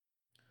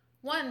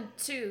1,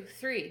 2,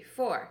 3,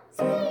 4.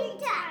 Screen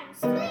time,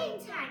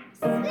 screen time,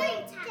 screen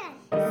time,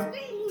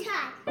 screen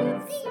time.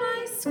 It's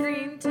my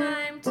screen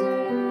time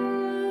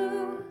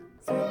too.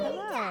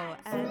 Hello,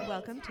 and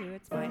welcome to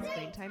It's My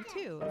Screen Time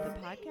Too, the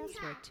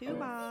podcast where two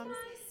moms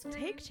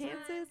take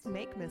chances,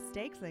 make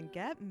mistakes, and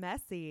get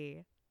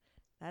messy.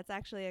 That's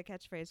actually a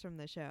catchphrase from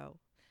the show,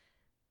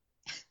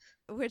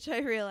 which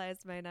I realize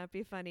might not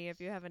be funny if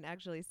you haven't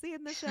actually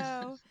seen the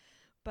show.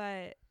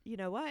 But you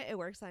know what? It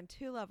works on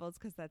two levels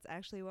because that's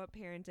actually what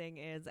parenting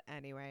is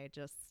anyway.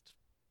 Just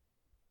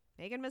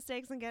making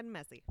mistakes and getting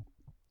messy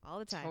all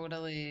the time.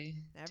 Totally.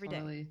 Every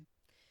day.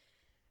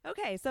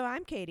 Okay, so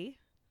I'm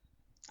Katie.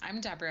 I'm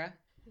Deborah.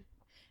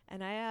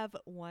 And I have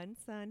one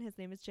son. His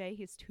name is Jay.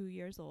 He's 2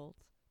 years old.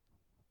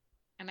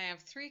 And I have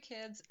 3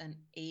 kids, an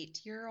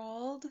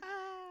 8-year-old. Ah.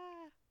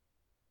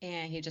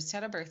 And he just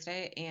had a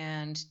birthday,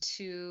 and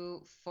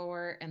 2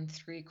 4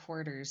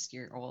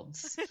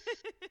 3/4-year-olds.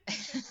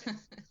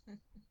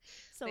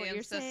 So they what you're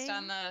insist saying,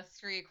 on the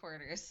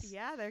 3/4.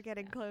 yeah, they're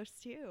getting close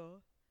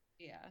too.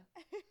 Yeah.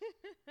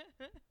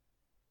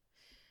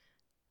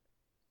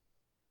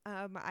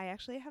 I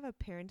actually have a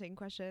parenting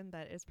question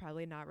that is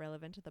probably not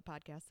relevant to the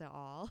podcast at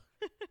all.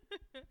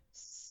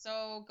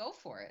 So go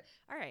for it.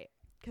 All right,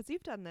 because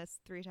you've done this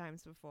 3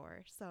 times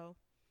before. So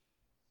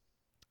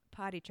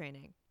potty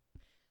training,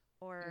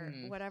 or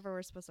whatever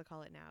we're supposed to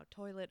call it now,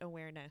 toilet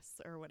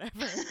awareness or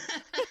whatever.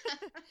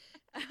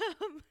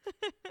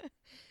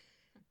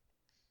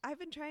 I've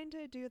been trying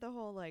to do the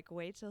whole like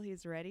wait till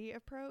he's ready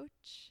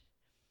approach.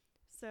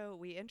 So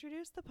we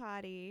introduce the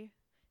potty.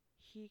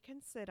 He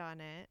can sit on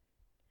it,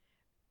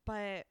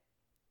 but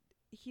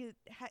he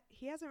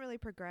hasn't really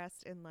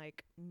progressed in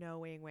like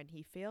knowing when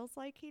he feels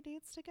like he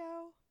needs to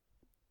go.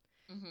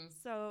 Mm-hmm.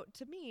 So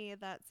to me,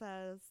 that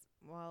says,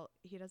 well,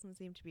 he doesn't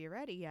seem to be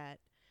ready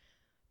yet.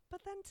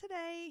 But then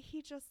today,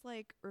 he just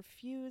like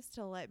refused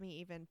to let me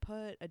even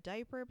put a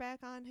diaper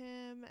back on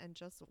him and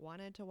just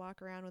wanted to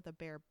walk around with a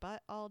bare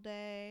butt all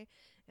day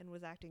and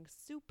was acting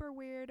super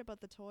weird about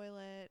the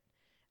toilet.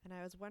 And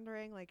I was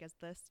wondering, like, is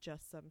this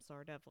just some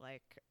sort of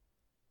like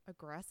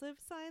aggressive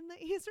sign that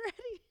he's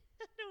ready?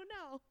 I don't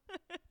know.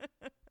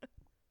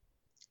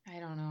 I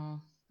don't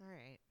know. All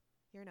right.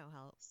 You're no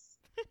help.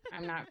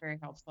 I'm not very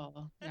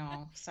helpful.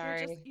 No,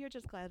 sorry. You're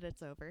just glad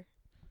it's over.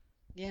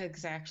 Yeah,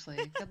 exactly.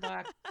 Good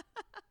luck.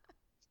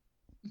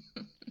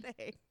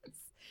 Thanks.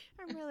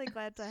 I'm really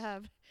glad to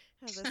have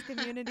this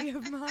community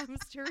of moms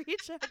to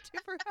reach out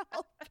to for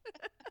help.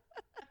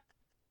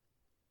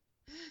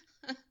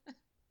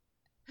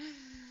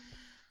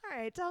 All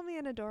right, tell me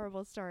an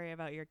adorable story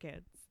about your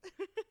kids.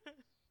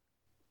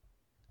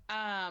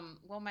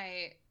 Well,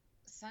 my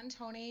son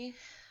Tony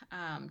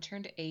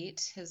turned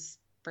 8. His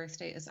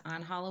birthday is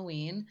on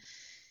Halloween,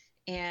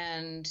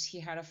 and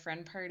he had a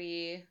friend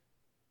party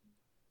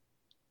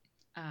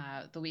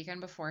the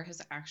weekend before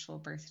his actual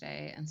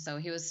birthday. And so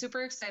he was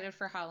super excited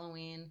for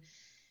Halloween.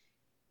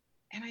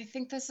 And I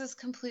think this is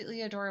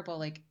completely adorable.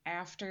 Like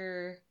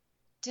after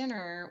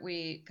dinner,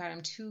 we got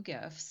him 2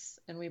 gifts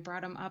and we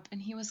brought him up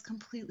and he was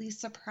completely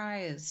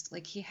surprised.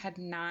 Like he had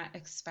not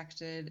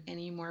expected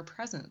any more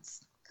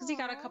presents because he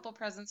got a couple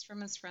presents from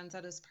his friends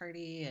at his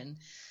party and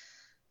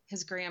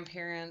his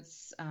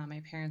grandparents.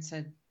 My parents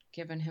had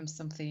given him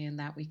something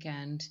that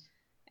weekend.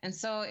 And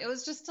so it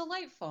was just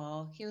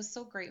delightful. He was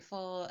so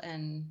grateful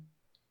and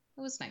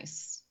it was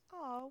nice.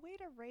 Oh, way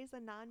to raise a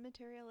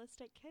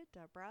non-materialistic kid,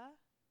 Deborah.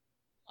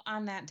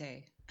 On that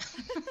day,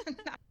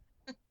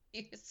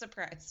 he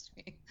surprised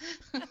me.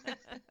 All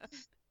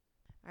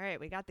right,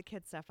 we got the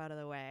kid stuff out of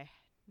the way.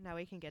 Now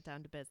we can get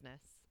down to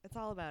business. It's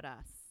all about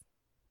us.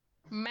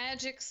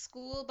 Magic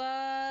School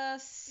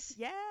Bus.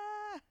 Yeah!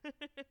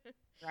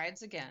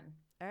 Rides again.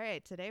 All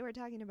right, today we're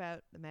talking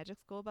about The Magic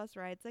School Bus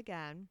Rides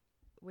Again,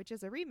 which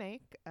is a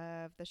remake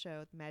of the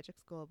show The Magic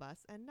School Bus,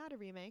 and not a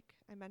remake.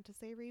 I meant to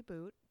say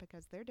reboot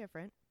because they're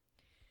different.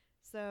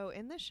 So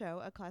in the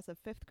show, a class of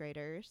 5th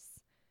graders,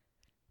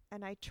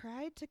 and I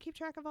tried to keep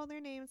track of all their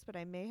names, but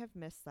I may have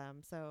missed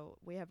them. So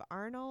we have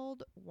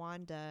Arnold,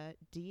 Wanda,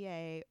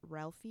 D.A.,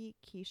 Ralphie,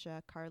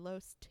 Keisha,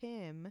 Carlos,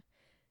 Tim,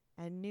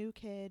 and new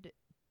kid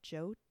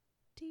Jody,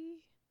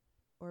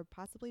 or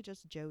possibly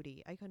just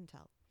Jody. I couldn't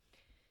tell.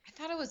 I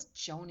thought it was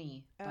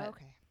Joni. But...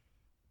 Okay.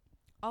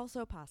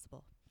 Also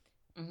possible.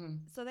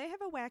 Mm-hmm. So they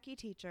have a wacky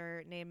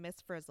teacher named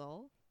Miss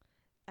Frizzle,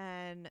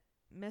 and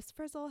Miss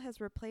Frizzle has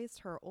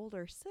replaced her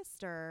older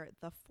sister,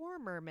 the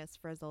former Miss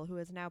Frizzle, who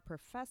is now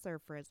Professor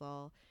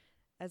Frizzle,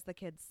 as the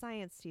kids'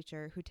 science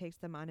teacher who takes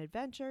them on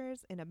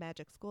adventures in a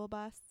magic school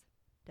bus,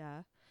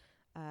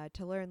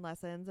 to learn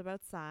lessons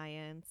about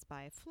science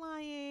by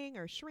flying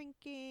or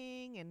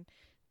shrinking and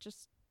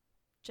just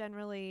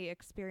generally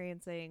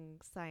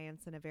experiencing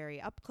science in a very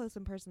up-close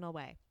and personal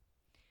way.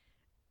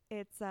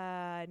 It's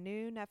a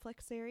new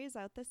Netflix series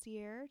out this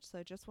year,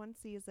 so just 1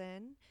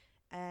 season,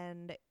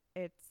 and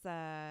its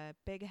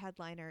big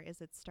headliner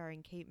is it's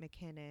starring Kate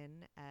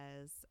McKinnon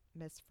as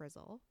Miss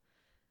Frizzle.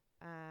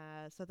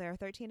 So there are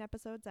 13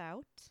 episodes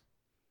out.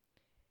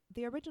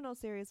 the original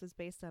series was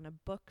based on a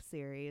book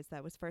series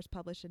that was first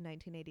published in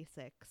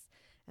 1986,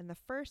 and the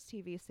first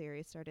TV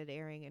series started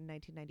airing in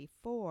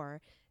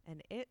 1994,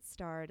 and it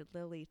starred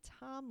Lily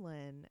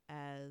Tomlin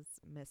as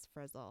Miss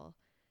Frizzle.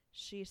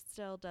 She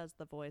still does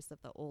the voice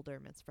of the older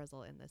Miss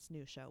Frizzle in this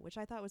new show, which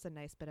I thought was a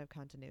nice bit of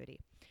continuity.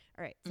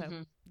 All right, so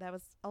Hmm. that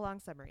was a long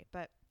summary,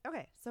 but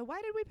okay. So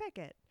why did we pick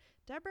it,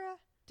 Deborah?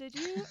 Did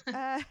you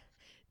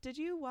did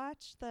you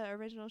watch the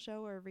original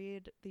show or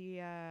read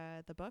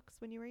the books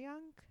when you were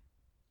young?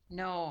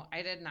 No,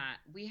 I did not.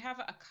 We have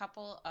a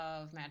couple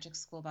of Magic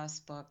School Bus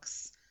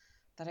books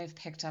that I've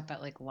picked up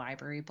at like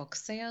library book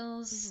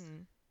sales,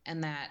 Mm-hmm.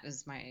 and that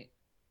is my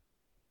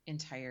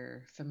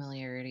entire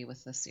familiarity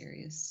with the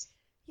series.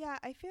 Yeah,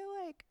 I feel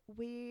like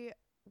we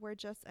were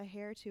just a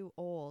hair too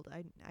old.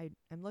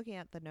 I'm looking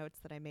at the notes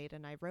that I made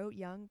and I wrote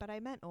young, but I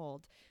meant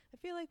old. I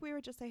feel like we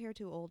were just a hair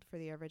too old for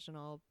the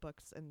original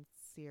books and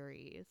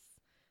series.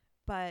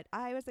 But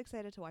I was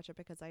excited to watch it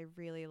because I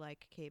really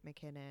like Kate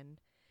McKinnon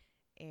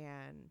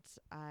and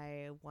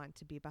I want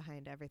to be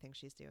behind everything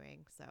she's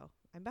doing. So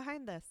I'm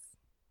behind this.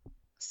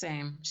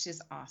 Same.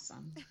 She's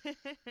awesome.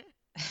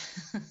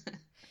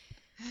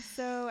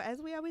 So,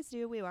 as we always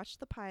do, we watched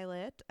the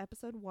pilot,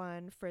 episode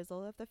 1,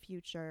 Frizzle of the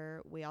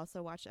Future. We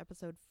also watched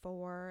episode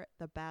 4,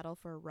 The Battle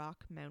for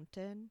Rock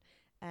Mountain,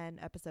 and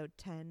episode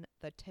 10,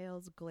 The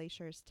Tales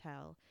Glaciers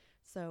Tell.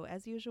 So,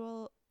 as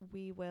usual,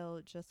 we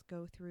will just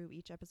go through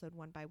each episode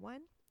one by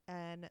one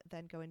and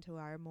then go into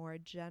our more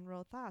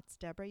general thoughts.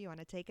 Deborah, you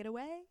want to take it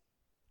away?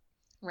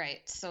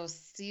 Right. So,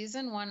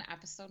 season one,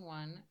 episode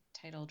one,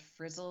 titled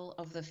Frizzle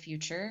of the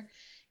Future,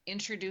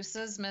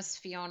 introduces Miss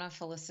Fiona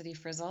Felicity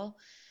Frizzle,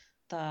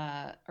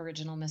 the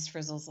original Miss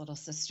Frizzle's little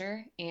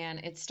sister. And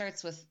it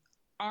starts with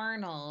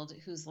Arnold,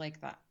 who's like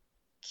the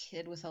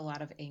kid with a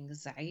lot of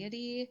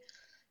anxiety.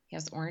 He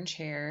has orange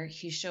hair.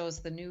 He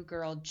shows the new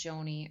girl,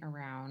 Joni,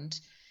 around,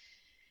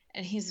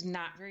 and he's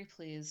not very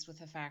pleased with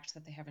the fact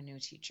that they have a new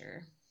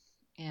teacher.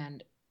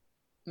 And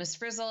Miss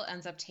Frizzle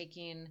ends up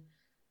taking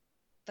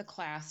the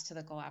class to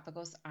the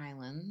Galapagos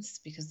Islands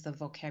because the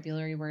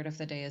vocabulary word of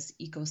the day is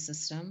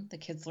ecosystem. The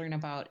kids learn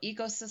about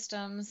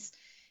ecosystems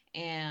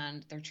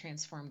and they're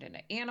transformed into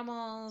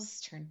animals,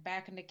 turned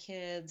back into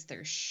kids.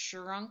 They're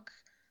shrunk,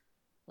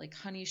 like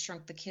Honey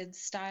Shrunk the Kids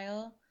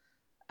style,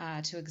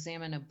 to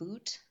examine a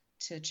boot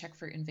to check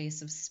for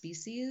invasive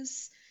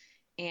species.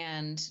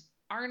 And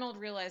Arnold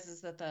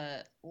realizes that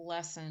the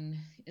lesson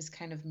is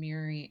kind of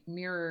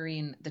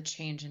mirroring the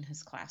change in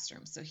his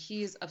classroom. So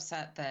he's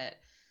upset that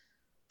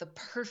the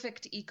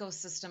perfect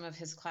ecosystem of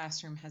his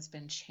classroom has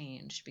been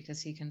changed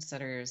because he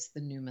considers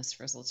the new Miss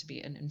Frizzle to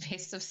be an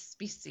invasive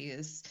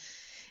species.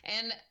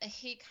 And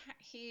he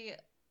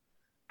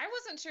I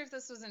wasn't sure if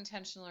this was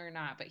intentional or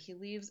not, but he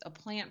leaves a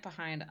plant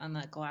behind on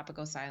the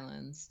Galapagos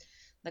Islands.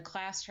 The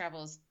class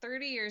travels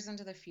 30 years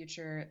into the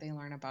future. They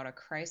learn about a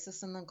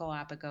crisis in the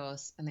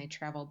Galapagos and they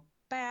travel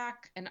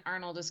back. And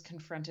Arnold is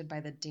confronted by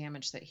the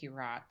damage that he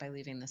wrought by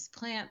leaving this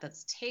plant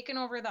that's taken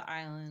over the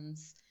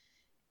islands.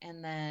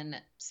 And then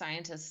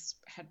scientists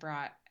had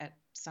brought at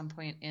some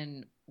point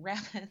in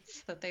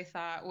rabbits that they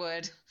thought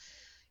would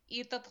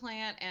eat the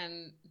plant,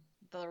 and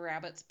the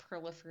rabbits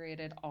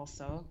proliferated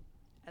also,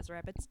 As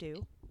rabbits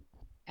do.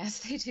 as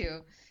they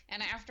do.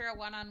 And after a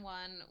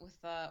one-on-one with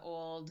the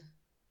old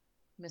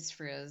Miss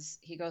Frizz,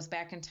 he goes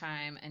back in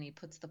time and he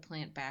puts the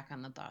plant back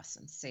on the bus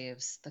and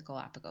saves the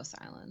Galapagos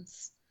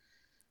Islands.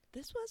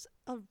 This was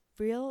a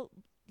real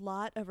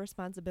lot of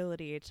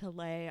responsibility to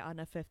lay on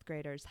a fifth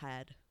grader's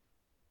head.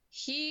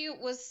 He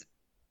was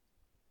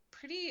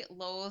pretty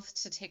loath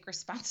to take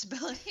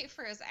responsibility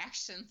for his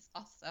actions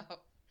also.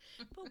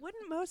 But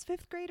wouldn't most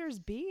fifth graders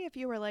be if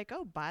you were like,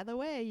 oh, by the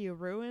way, you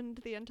ruined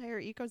the entire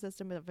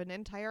ecosystem of an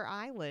entire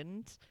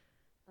island?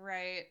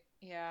 Right.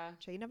 Yeah.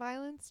 Chain of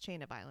islands?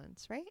 Chain of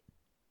islands, right?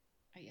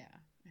 Yeah,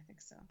 I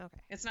think so. Okay.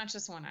 It's not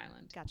just one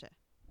island. Gotcha.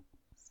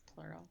 It's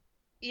plural.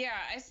 Yeah,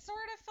 I sort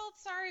of felt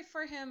sorry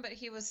for him, but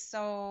he was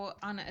so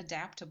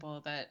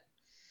unadaptable that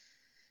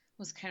it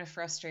was kind of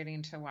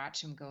frustrating to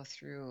watch him go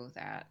through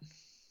that.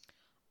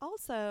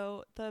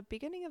 Also, the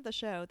beginning of the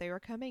show, they were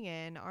coming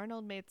in.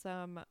 Arnold made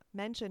some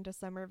mention to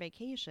summer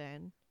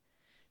vacation.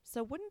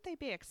 So wouldn't they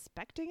be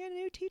expecting a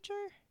new teacher?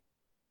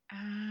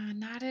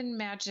 Not in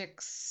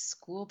Magic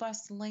School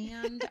Bus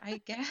Land,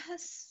 I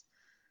guess.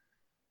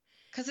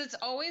 Because it's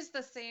always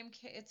the same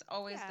it's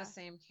always Yeah. the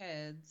same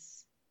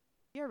kids.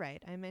 You're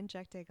right. I'm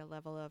injecting a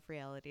level of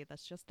reality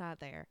that's just not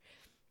there.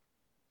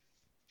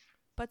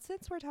 But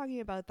since we're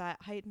talking about that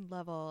heightened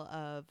level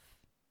of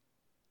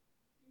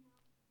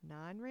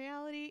non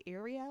reality,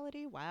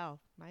 irreality, wow,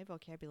 my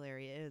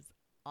vocabulary is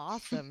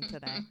awesome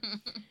today.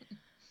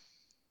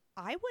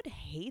 I would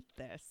hate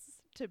this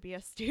to be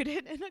a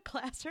student in a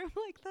classroom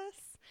like this.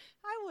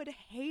 I would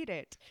hate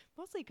it.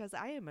 Mostly because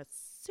I am a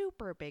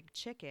super big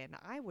chicken.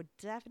 I would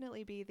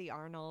definitely be the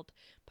Arnold,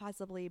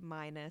 possibly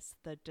minus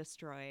the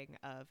destroying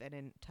of an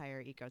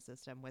entire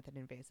ecosystem with an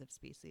invasive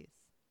species.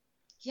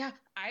 Yeah,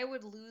 I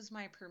would lose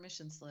my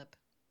permission slip,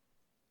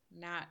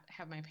 not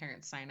have my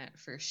parents sign it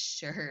for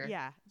sure.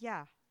 Yeah,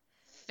 yeah.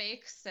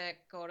 fake sick,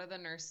 go to the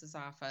nurse's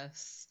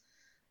office.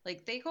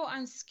 Like they go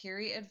on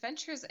scary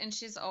adventures, and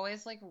she's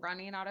always like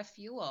running out of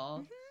fuel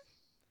Hmm.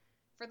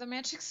 for the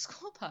magic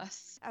school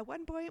bus. At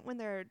one point, when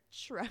they're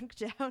shrunk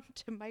down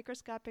to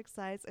microscopic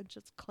size and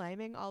just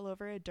climbing all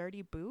over a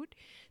dirty boot,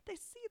 they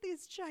see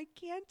these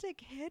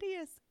gigantic,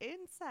 hideous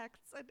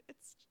insects, and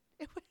it's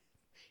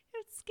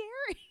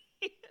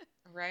scary.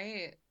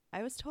 Right.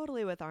 I was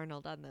totally with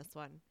Arnold on this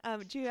one.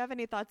 Do you have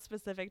any thoughts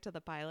specific to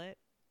the pilot?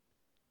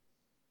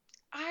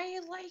 I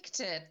liked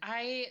it.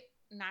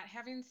 Not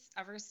having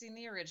ever seen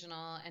the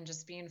original and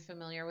just being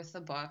familiar with the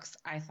books,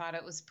 I thought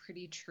it was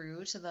pretty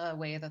true to the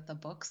way that the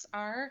books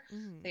are.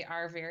 Mm-hmm. They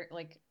are very,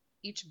 like,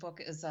 each book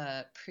is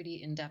a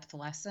pretty in-depth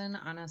lesson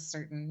on a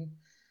certain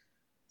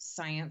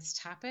science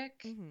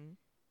topic. Mm-hmm.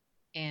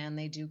 And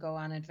they do go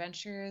on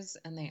adventures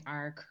and they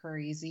are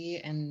crazy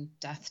and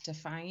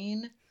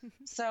death-defying.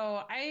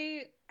 So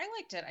I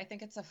liked it. I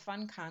think it's a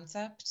fun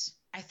concept.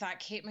 I thought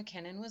Kate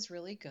McKinnon was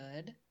really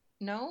good.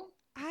 No?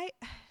 I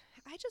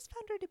I just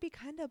found her to be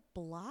kind of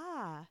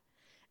blah.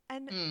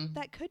 And Mm.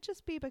 that could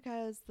just be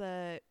because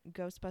the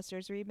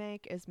Ghostbusters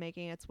remake is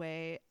making its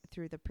way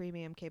through the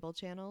premium cable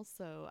channels,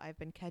 so I've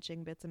been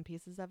catching bits and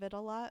pieces of it a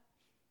lot.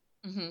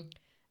 Hmm.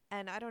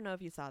 And I don't know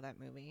if you saw that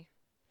movie.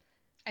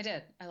 I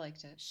did. I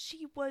liked it.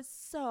 She was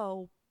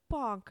so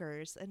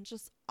bonkers and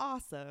just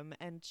awesome,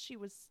 and she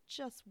was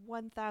just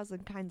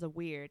 1,000 kinds of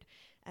weird,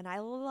 and I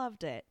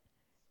loved it.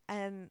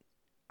 And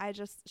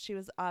she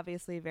was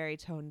obviously very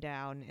toned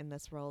down in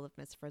this role of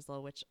Miss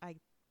Frizzle, which I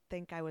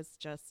think I was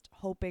just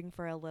hoping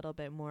for a little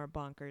bit more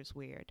bonkers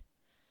weird.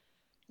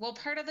 Well,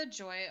 part of the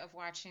joy of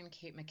watching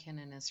Kate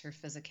McKinnon is her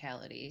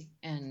physicality.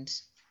 And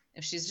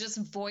if she's just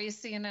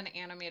voicing an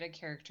animated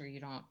character,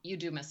 you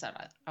do miss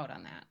out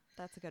on that.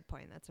 That's a good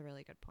point. That's a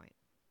really good point.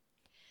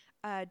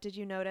 Did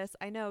you notice?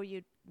 I know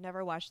you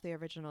never watched the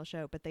original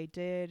show, but they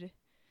do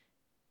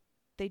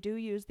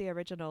use the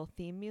original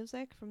theme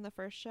music from the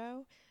first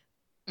show.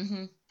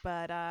 Hmm.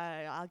 But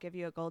I'll give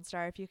you a gold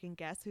star if you can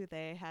guess who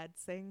they had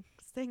sing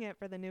it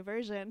for the new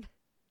version.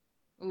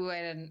 Ooh,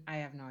 I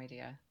have no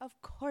idea. Of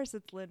course,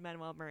 it's Lin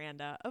Manuel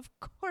Miranda. Of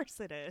course,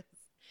 it is.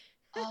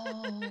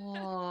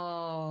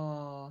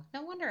 Oh,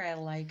 no wonder I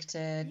liked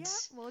it. Yeah,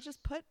 we'll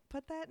just put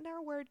that in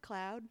our word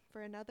cloud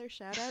for another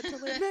shout out to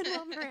Lin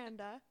Manuel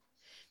Miranda.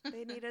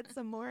 They needed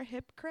some more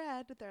hip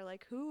cred. They're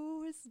like,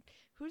 who's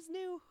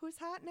new? Who's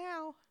hot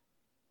now?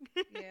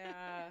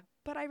 Yeah.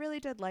 But I really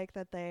did like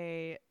that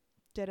they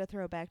did a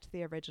throwback to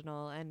the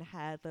original and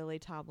had Lily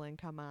Tomlin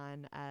come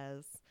on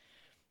as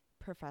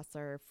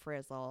Professor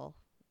Frizzle.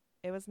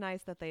 It was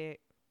nice that they.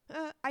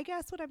 I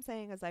guess what I'm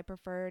saying is I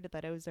preferred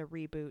that it was a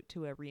reboot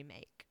to a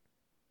remake.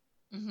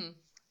 Hmm.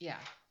 Yeah.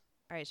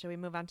 All right, shall we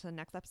move on to the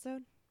next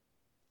episode?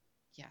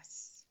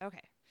 Yes.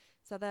 Okay.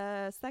 So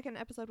the second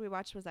episode we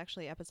watched was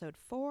actually episode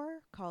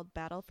 4 called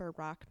Battle for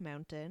Rock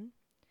Mountain.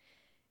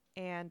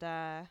 And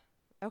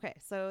okay,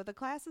 so the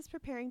class is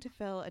preparing to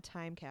fill a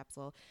time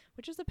capsule,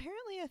 which is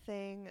apparently a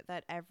thing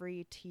that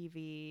every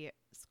TV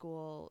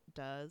school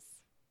does.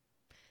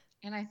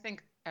 And I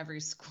think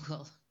every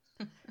school.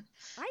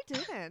 I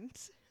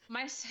didn't.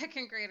 My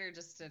second grader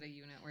just did a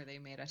unit where they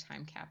made a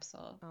time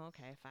capsule. Oh,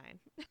 okay, fine.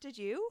 Did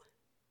you?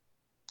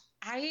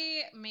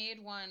 I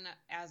made one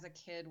as a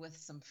kid with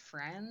some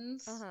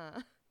friends, Uh-huh.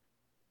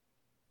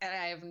 and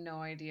I have no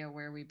idea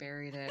where we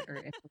buried it or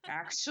if we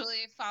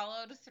actually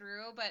followed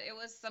through, but it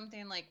was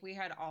something like we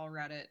had all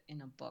read it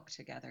in a book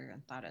together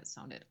and thought it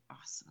sounded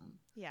awesome.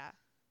 Yeah.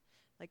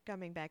 Like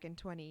coming back in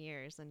 20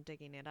 years and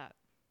digging it up.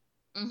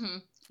 Hmm.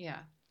 Yeah.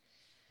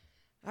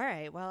 All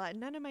right. Well,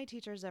 none of my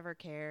teachers ever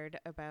cared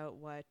about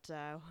what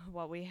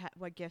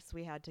gifts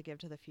we had to give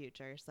to the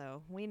future,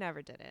 so we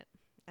never did it.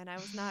 And I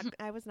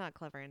was not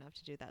clever enough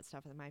to do that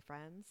stuff with my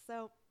friends.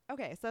 So,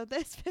 okay, so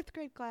this 5th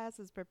grade class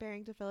is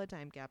preparing to fill a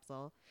time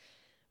capsule,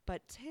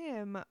 but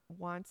Tim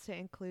wants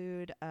to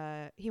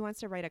he wants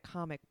to write a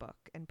comic book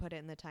and put it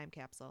in the time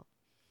capsule.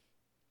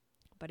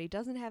 But he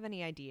doesn't have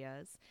any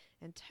ideas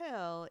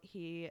until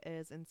he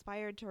is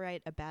inspired to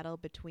write a battle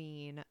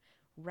between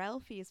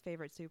Ralphie's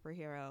favorite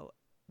superhero,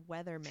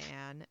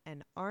 Weatherman,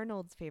 and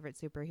Arnold's favorite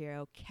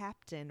superhero,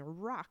 Captain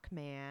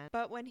Rockman.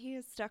 But when he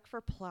is stuck for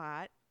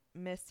plot,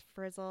 Miss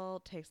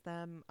Frizzle takes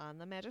them on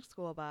the Magic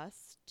School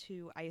Bus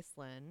to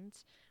Iceland,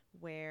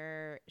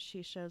 where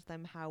she shows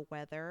them how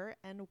weather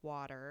and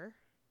water,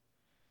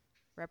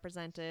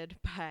 represented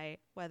by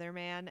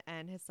Weatherman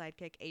and his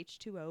sidekick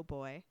H2O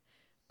Boy,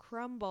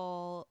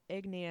 crumble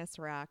igneous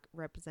rock,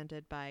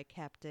 represented by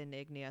Captain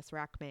Igneous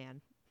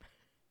Rockman.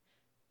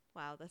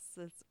 Wow, this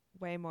is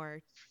way more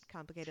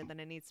complicated than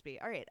it needs to be.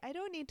 All right, I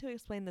don't need to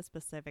explain the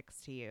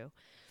specifics to you.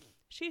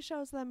 She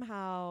shows them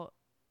how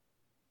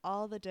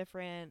all the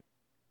different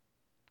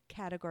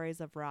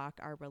categories of rock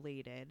are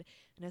related.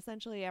 And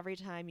essentially, every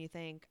time you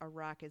think a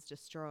rock is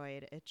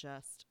destroyed, it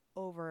just,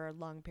 over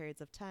long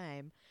periods of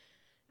time,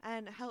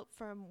 and help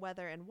from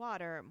weather and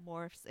water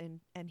morphs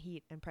in, and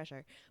heat and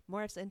pressure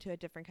morphs into a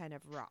different kind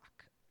of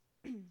rock.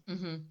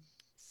 Hmm.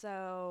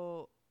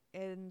 So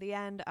in the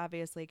end,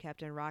 obviously,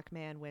 Captain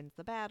Rockman wins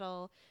the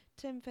battle.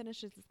 Tim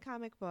finishes his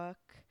comic book,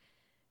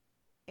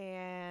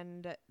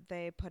 and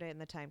they put it in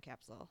the time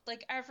capsule.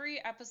 Like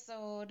every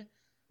episode,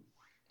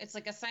 it's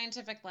like a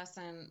scientific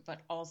lesson, but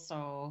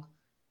also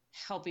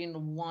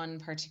helping one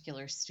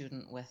particular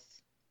student with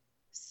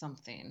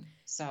something.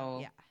 So,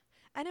 Yeah.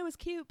 And it was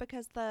cute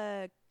because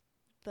the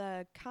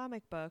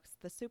comic books,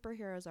 the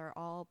superheroes are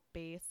all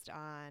based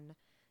on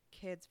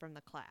kids from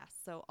the class.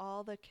 So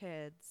all the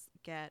kids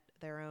get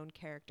their own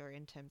character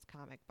in Tim's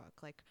comic book.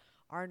 Like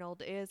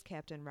Arnold is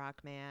Captain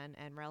Rockman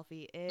and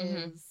Ralphie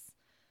mhm. is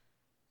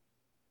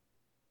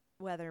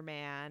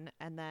Weatherman,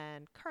 and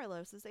then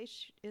Carlos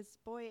is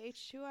Boy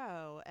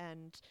H2O,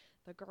 and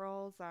the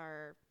girls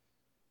are,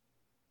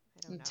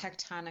 I don't know.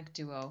 Tectonic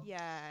duo.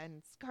 Yeah,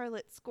 and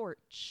Scarlet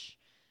Scorch.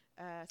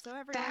 So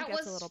everyone That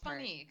gets a was little part.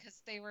 funny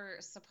because they were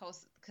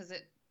supposed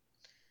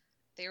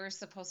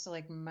to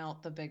like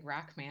melt the big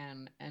rock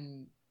man,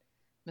 and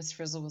Miss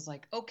Frizzle was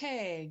like,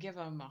 "Okay, give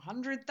him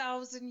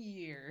 100,000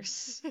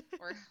 years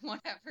or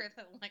whatever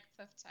the length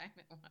of time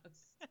it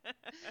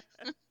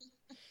was."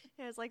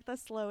 It's like the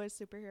slowest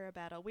superhero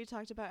battle. We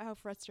talked about how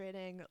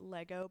frustrating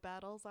Lego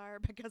battles are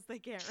because they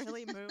can't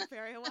really move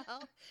very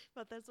well,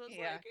 but this was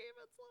Yeah. like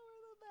even slower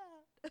than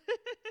that.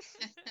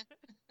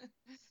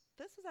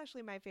 This was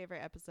actually my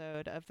favorite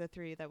episode of the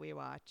three that we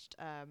watched.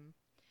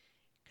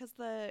 Because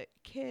the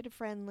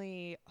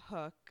kid-friendly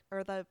hook,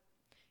 or the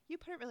you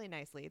put it really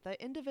nicely,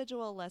 the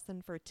individual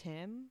lesson for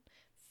Tim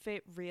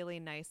fit really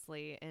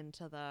nicely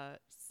into the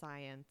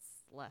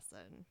science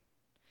lesson.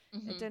 It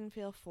Hmm. didn't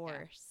feel Yeah.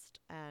 forced,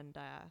 and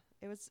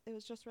it was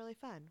just really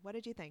fun. What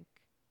did you think?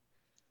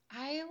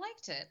 I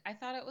liked it. I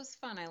thought it was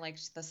fun. I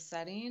liked the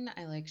setting.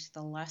 I liked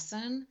the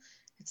lesson.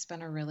 It's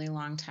been a really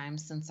long time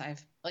since I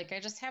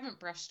just haven't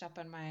brushed up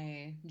on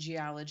my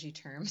geology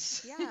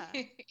terms Yeah.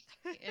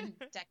 in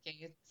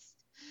decades.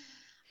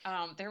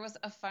 There was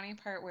a funny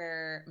part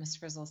where Miss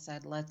Frizzle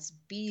said, "Let's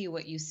be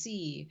what you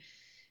see."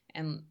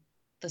 And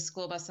the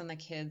school bus and the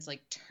kids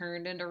like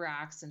turned into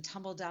rocks and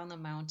tumbled down the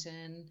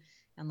mountain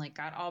and like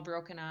got all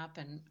broken up.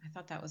 And I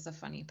thought that was a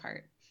funny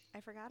part.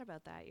 I forgot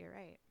about that. You're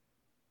right.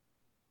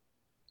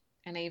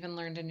 And I even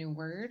learned a new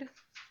word,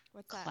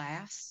 What's that?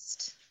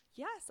 classed.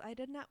 Yes, I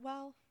did not.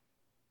 Well,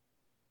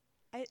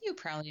 I You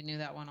probably knew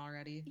that one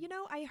already.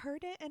 I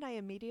heard it and I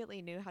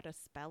immediately knew how to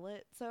spell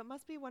it. So it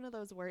must be one of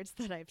those words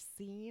that I've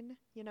seen.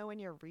 When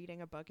you're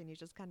reading a book and you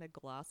just kind of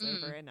gloss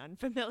over Mm. an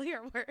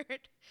unfamiliar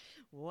word.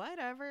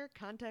 Whatever,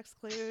 context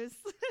clues.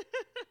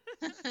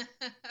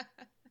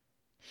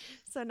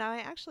 So now I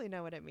actually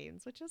know what it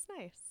means, which is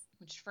nice.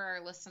 Which for our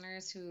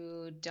listeners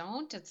who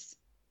don't, it's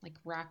like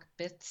rock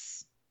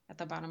bits at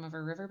the bottom of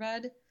a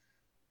riverbed,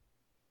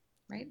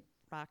 right?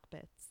 Rock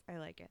bits. I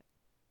like it.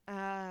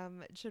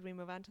 Should we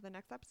move on to the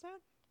next episode?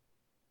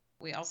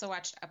 We also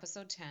watched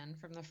episode 10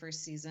 from the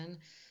first season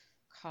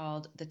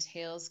called The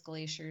Tales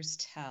Glaciers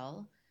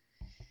Tell.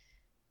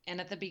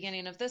 And at the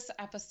beginning of this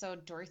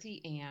episode,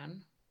 Dorothy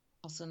Ann,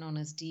 also known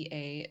as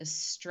DA, is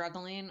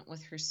struggling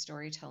with her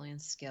storytelling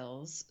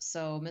skills.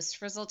 So Miss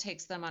Frizzle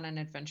takes them on an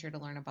adventure to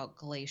learn about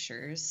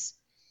glaciers.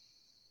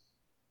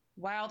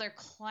 While they're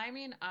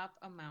climbing up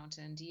a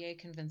mountain, DA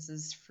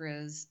convinces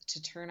Frizz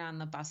to turn on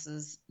the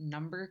bus's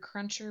number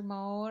cruncher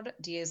mode.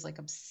 DA is like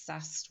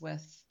obsessed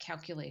with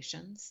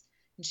calculations,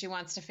 and she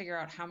wants to figure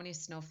out how many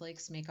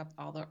snowflakes make up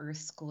all the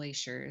Earth's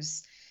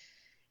glaciers.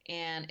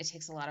 And it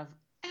takes a lot of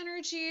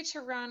energy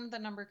to run the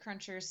number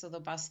cruncher, so the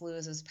bus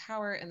loses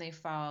power and they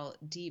fall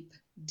deep,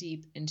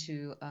 deep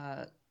into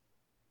a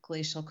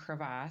glacial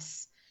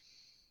crevasse.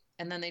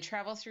 And then they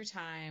travel through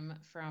time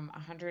from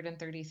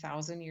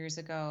 130,000 years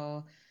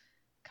ago,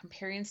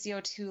 comparing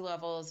CO2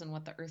 levels and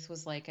what the Earth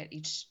was like at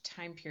each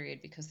time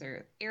period, because there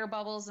are air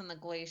bubbles in the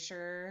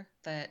glacier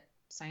that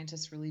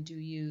scientists really do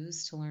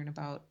use to learn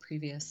about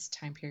previous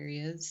time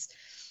periods.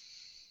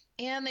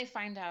 And they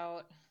find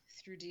out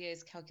through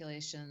DA's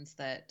calculations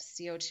that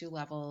CO2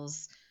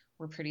 levels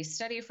were pretty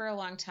steady for a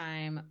long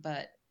time,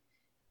 but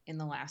in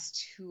the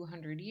last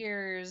 200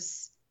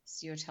 years,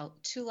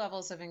 CO2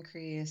 levels have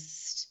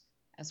increased,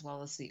 as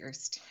well as the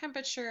Earth's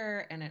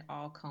temperature, and it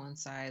all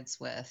coincides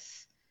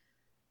with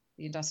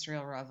the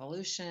Industrial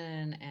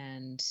Revolution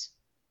and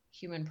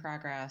human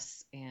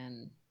progress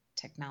and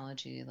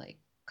technology like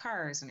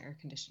cars and air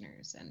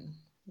conditioners. And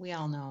we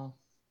all know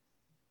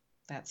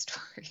that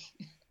story.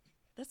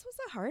 This was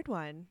a hard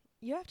one.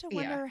 You have to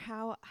Yeah. wonder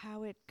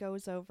how it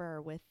goes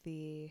over with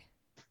the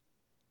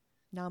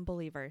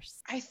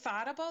non-believers. I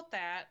thought about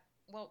that.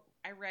 Well,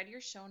 I read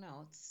your show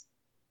notes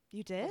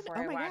You did? before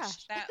Oh I my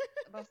watched gosh. that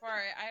before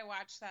I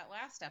watched that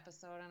last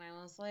episode, and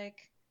I was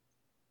like,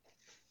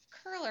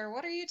 Curler,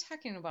 what are you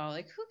talking about?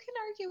 Like, who can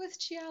argue with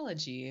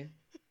geology?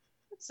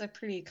 It's a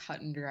pretty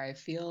cut and dry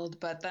field.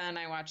 But then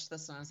I watched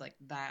this one, I was like,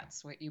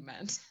 that's what you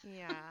meant.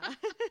 Yeah.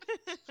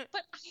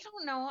 But I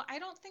don't know. I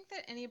don't think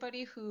that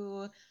anybody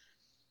who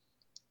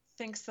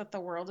thinks that the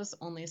world is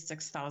only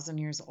 6,000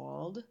 years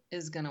old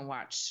is going to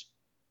watch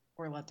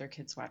or let their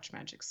kids watch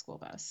Magic School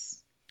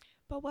Bus.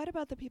 But what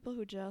about the people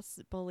who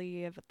just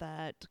believe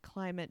that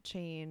climate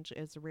change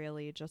is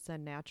really just a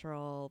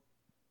natural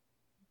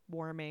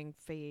warming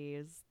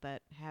phase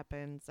that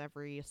happens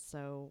every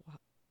so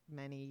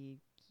many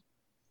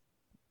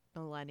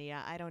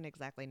millennia? I don't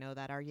exactly know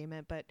that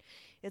argument, but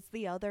it's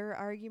the other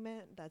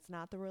argument that's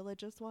not the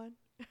religious one.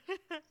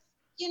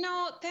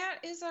 That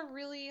is a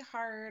really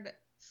hard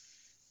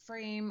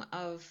frame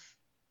of,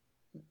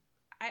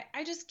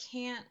 I just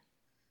can't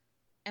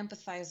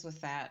empathize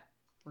with that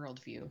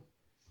worldview.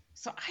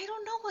 So I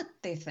don't know what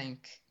they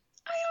think.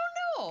 I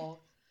don't know.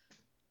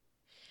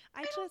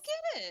 I I don't just,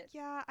 get it.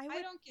 yeah,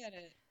 I don't get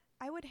it.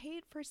 I would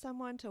hate for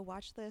someone to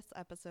watch this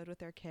episode with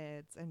their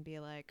kids and be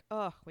like,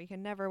 "Oh, we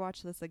can never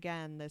watch this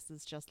again. This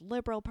is just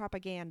liberal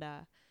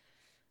propaganda."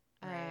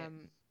 Right.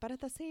 But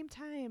at the same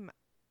time,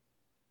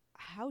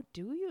 how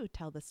do you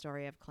tell the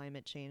story of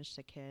climate change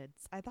to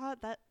kids? I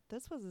thought that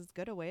this was as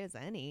good a way as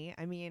any.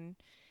 I mean,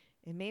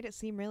 it made it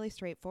seem really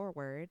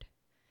straightforward.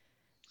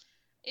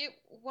 It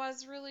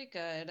was really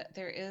good.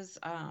 There's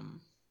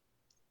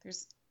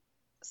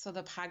so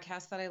the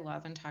podcast that I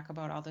love and talk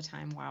about all the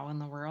time, Wow in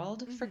the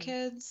World for Mm-hmm.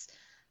 kids,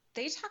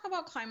 they talk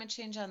about climate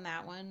change on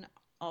that one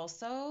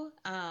also.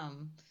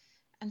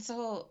 And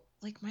so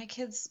like my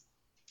kids,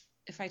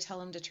 if I tell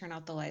them to turn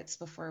out the lights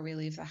before we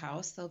leave the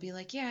house, they'll be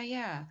like, yeah,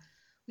 yeah,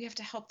 we have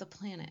to help the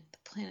planet.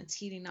 The planet's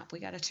heating up. We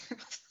got to turn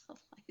off the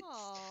lights.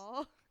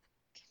 Oh,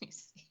 Can you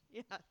see?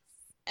 yes.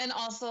 And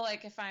also,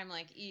 like, if I'm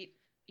like,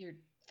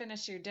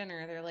 finish your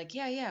dinner, they're like,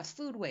 yeah, yeah,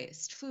 food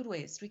waste, food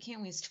waste. We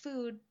can't waste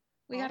food.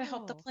 We got to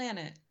help the Oh,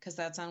 planet because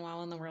that's on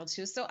Wow in the World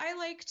too. So I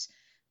liked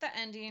the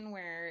ending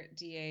where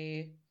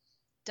DA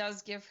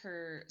does give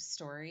her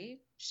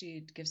story.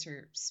 She gives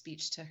her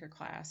speech to her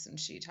class and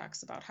she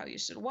talks about how you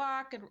should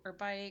walk or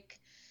bike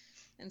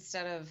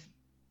instead of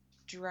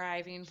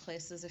driving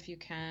places if you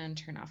can,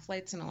 turn off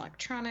lights and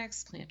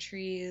electronics, plant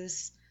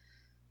trees,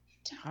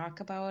 talk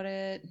about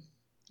it,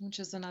 which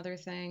is another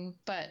thing.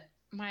 But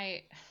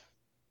I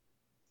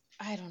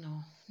don't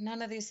know.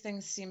 None of these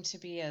things seem to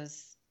be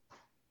as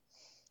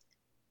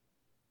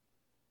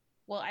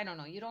well. I don't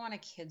know. You don't want a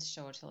kids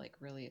show to like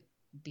really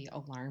be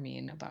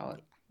alarming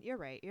about, yeah, you're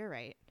right. You're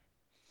right.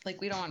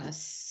 like, we don't want to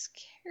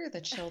scare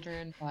the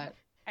children, but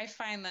I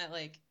find that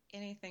like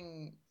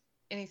anything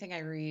I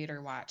read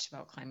or watch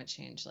about climate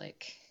change,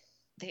 like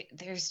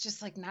there's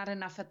just like not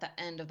enough at the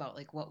end about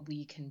like what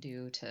we can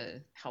do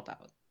to help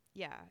out.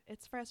 Yeah,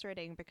 it's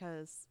frustrating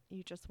because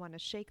you just want to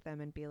shake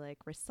them and be like,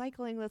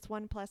 recycling this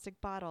one plastic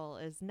bottle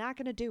is not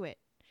going to do it.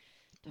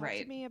 Talk to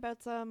Right. me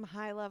about some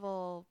high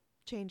level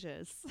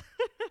changes.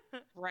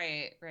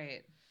 Right,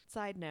 right.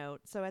 Side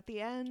note, so at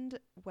the end,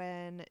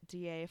 when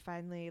DA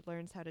finally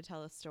learns how to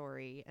tell a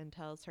story and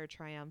tells her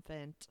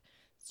triumphant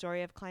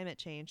story of climate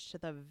change to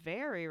the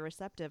very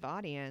receptive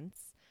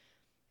audience,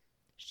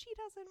 she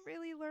doesn't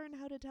really learn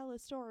how to tell a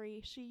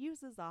story. She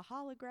uses a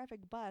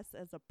holographic bus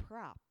as a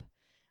prop.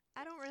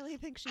 I don't really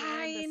think she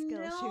learned the I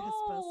skills she was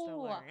supposed to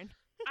know. learn.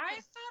 I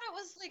thought it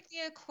was like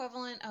the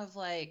equivalent of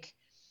like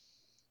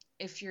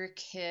if your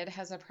kid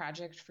has a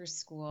project for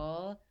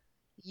school,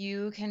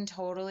 you can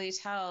totally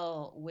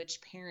tell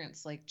which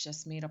parents like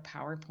just made a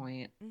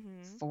PowerPoint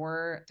Mm-hmm.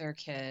 for their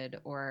kid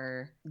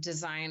or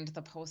designed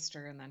the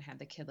poster and then had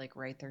the kid like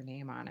write their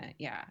name on it.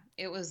 Yeah,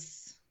 it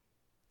was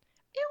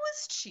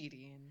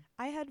cheating.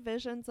 I had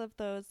visions of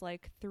those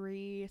like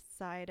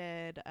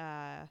three-sided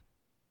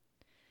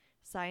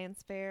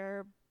science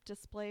fair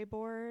display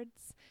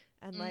boards,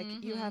 and like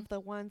you Mm-hmm. have the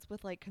ones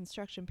with like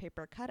construction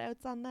paper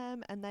cutouts on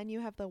them, and then you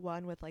have the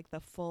one with like the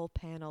full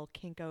panel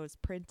Kinko's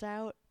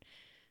printout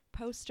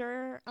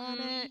poster on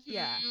it.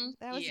 Yeah, Mm-hmm.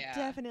 that was Yeah.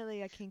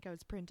 definitely a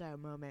Kinko's printout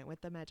moment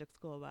with the Magic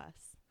School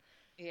Bus.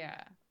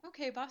 Yeah.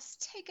 Okay, boss,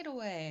 take it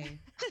away.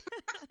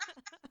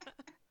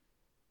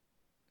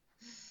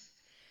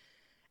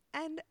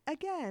 And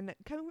again,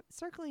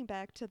 circling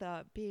back to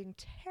the being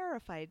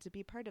terrified to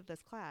be part of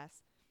this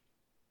class,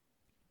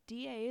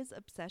 DA's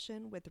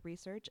obsession with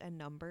research and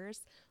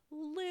numbers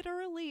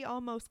literally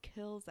almost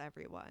kills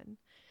everyone.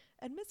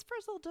 And Miss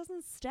Frizzle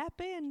doesn't step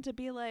in to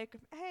be like,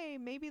 hey,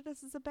 maybe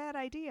this is a bad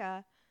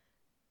idea.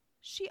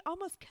 She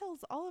almost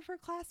kills all of her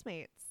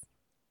classmates.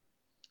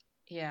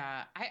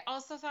 Yeah, I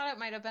also thought it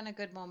might have been a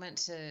good moment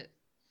to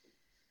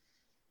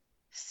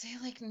say,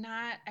 like,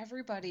 not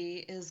everybody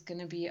is going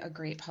to be a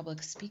great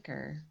public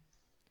speaker.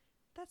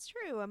 That's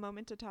true. A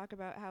moment to talk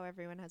about how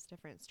everyone has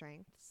different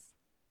strengths.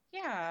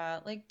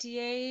 Yeah, like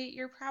DA,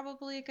 you're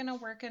probably going to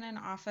work in an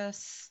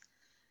office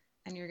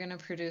and you're going to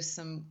produce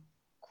some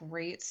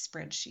great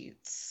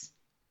spreadsheets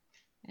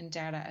and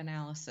data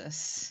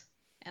analysis.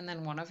 And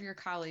then one of your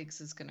colleagues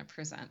is going to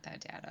present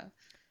that data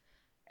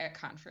at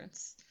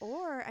conference.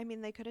 Or, I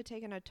mean, they could have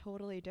taken a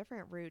totally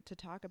different route to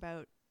talk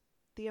about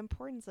the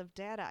importance of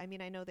data. I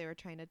mean, I know they were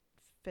trying to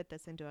fit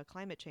this into a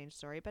climate change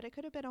story, but it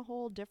could have been a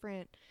whole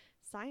different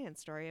science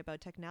story about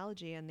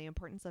technology and the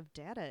importance of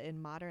data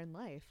in modern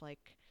life.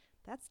 Like,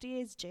 that's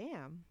DA's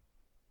jam.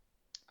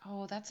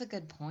 Oh, that's a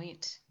good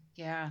point.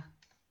 Yeah,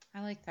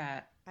 I like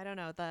that. I don't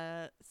know,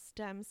 the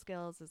STEM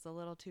skills is a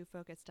little too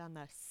focused on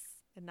the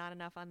and not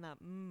enough on the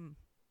mmm.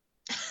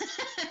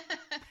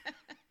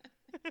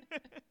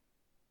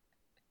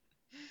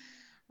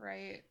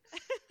 Right.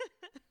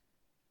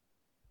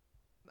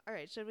 All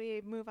right, should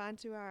we move on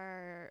to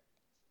our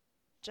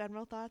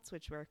general thoughts,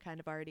 which we're kind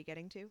of already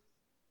getting to?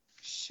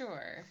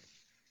 Sure.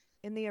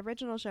 In the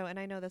original show, and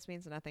I know this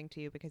means nothing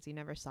to you because you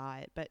never saw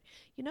it, but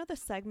you know the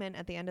segment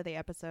at the end of the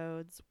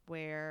episodes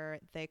where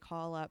they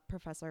call up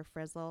Professor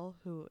Frizzle,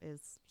 who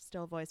is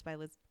still voiced by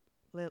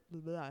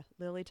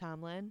Lily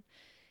Tomlin,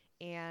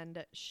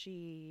 and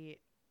she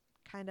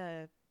kind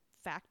of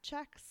fact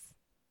checks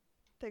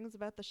things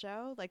about the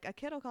show. Like a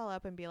kid will call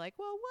up and be like,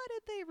 "Well, what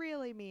did they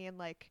really mean?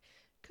 Like,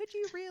 could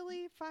you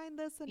really find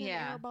this in an air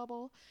Yeah.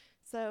 bubble?"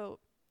 So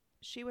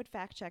she would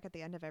fact check at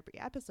the end of every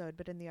episode,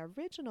 but in the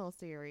original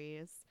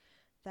series,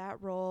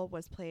 that role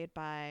was played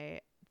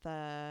by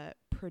the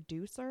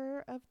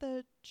producer of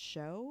the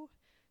show.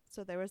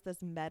 So there was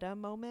this meta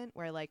moment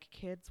where like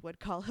kids would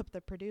call up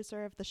the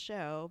producer of the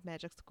show,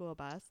 Magic School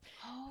Bus,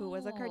 who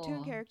was a cartoon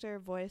Oh. character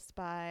voiced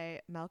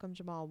by Malcolm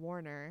Jamal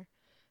Warner,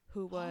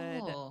 who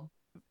would Oh.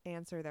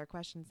 answer their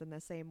questions in the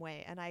same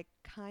way. And I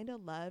kind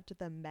of loved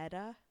the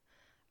meta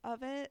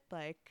of it.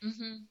 Like,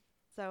 Mm-hmm.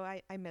 so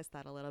I missed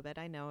that a little bit.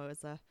 I know it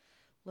was a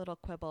little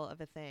quibble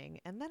of a thing.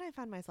 And then I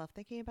found myself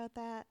thinking about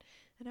that.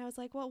 And I was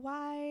like, well,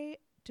 why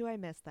do I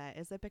miss that?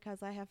 Is it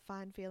because I have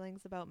fond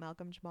feelings about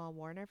Malcolm Jamal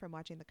Warner from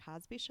watching The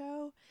Cosby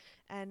Show?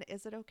 And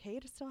is it okay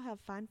to still have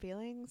fond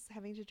feelings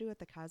having to do with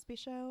The Cosby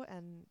Show?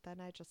 And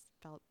then I just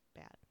felt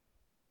bad.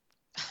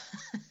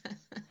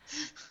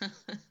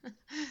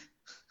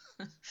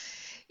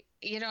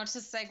 To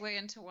segue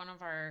into one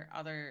of our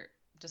other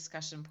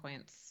discussion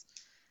points,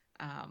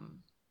 um,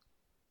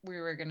 we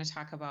were going to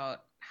talk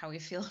about how we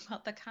feel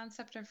about the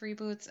concept of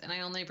reboots. And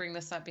I only bring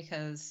this up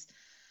because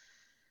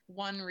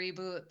one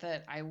reboot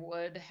that I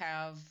would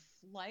have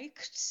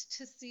liked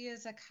to see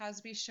is a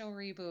Cosby Show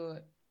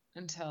reboot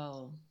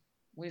until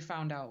we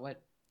found out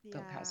what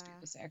Bill Cosby Yeah.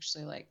 was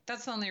actually like.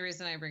 That's the only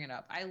reason I bring it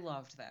up. I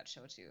loved that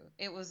show too.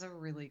 It was a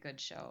really good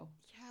show.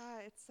 Yeah,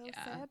 it's so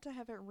Yeah. sad to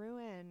have it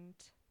ruined.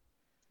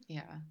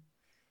 Yeah.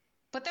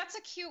 But that's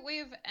a cute way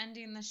of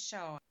ending the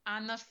show.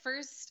 On the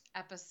first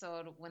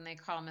episode, when they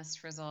call Miss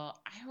Frizzle,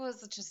 I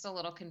was just a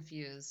little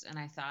confused. And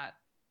I thought,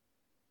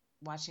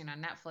 watching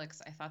on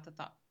Netflix, I thought that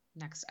the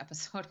next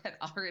episode had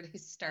already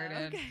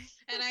started Okay.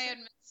 and I had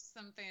missed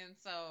something.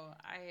 So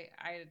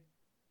I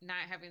not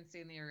having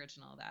seen the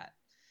original, that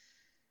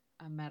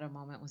a meta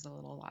moment was a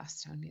little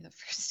lost on me the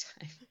first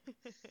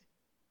time.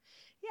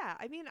 Yeah,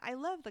 I mean, I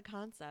love the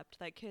concept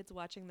that kids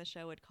watching the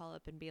show would call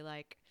up and be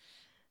like,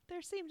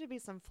 there seem to be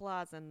some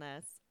flaws in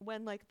this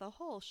when like the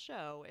whole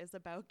show is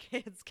about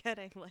kids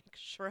getting like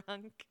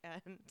shrunk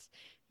and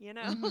you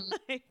know Hmm.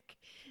 like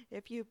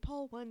if you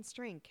pull one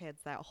string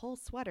kids that whole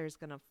sweater's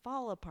going to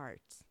fall apart.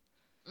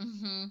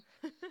 Hmm.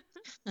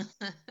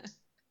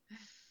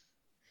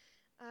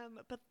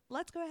 But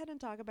let's go ahead and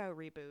talk about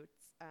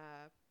reboots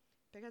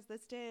because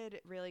this did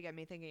really get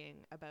me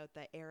thinking about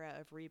the era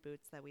of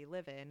reboots that we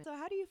live in. So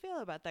how do you feel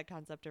about that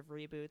concept of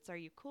reboots? Are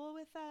you cool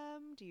with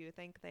them? Do you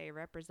think they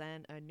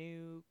represent a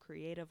new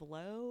creative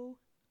low?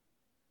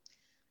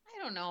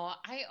 I don't know.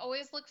 I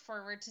always look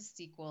forward to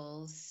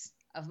sequels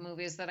of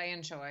movies that I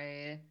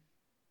enjoy,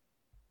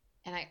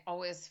 and I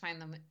always find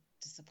them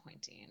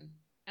disappointing.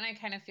 And I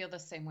kind of feel the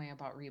same way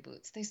about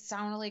reboots. They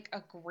sound like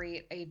a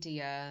great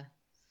idea,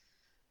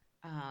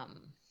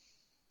 um,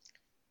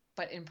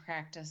 but in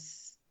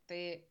practice,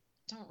 they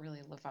don't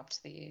really live up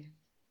to the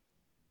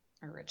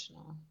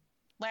original.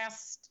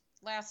 Last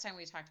time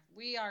we talked,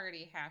 we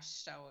already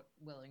hashed out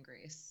Will and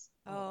Grace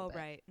a little Oh, bit.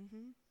 right.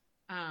 Mhm.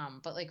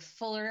 But like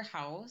Fuller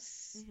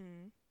House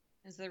Mhm.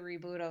 is the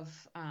reboot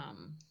of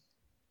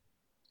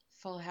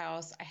Full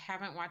House. I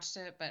haven't watched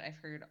it, but I've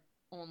heard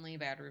only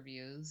bad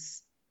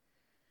reviews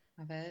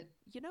of it.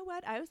 You know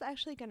what? I was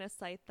actually going to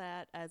cite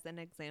that as an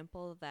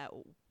example that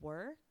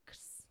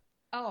works.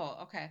 Oh,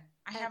 okay.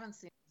 I And haven't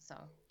seen it,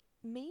 so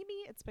maybe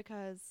it's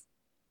because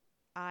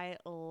I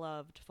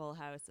loved Full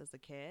House as a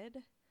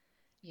kid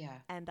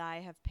yeah. and I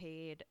have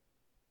paid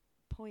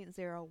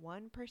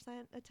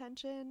 0.01%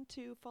 attention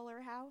to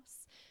Fuller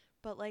House,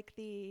 but like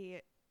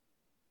the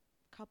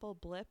couple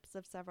blips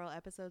of several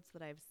episodes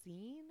that I've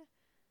seen,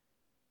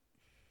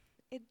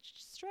 it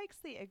strikes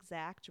the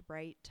exact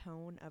right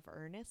tone of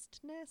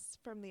earnestness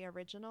from the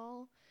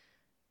original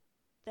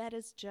that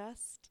is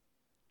just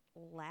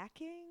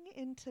lacking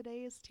in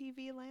today's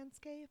TV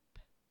landscape.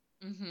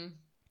 Mm-hmm.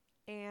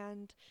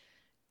 And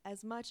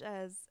as much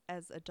as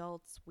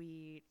adults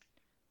we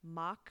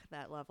mock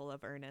that level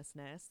of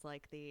earnestness,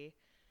 like the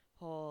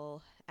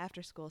whole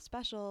after school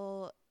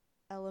special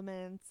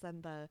elements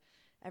and the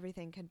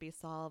everything can be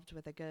solved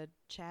with a good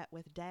chat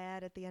with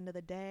dad at the end of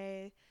the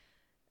day.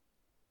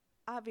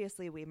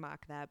 Obviously we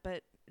mock that,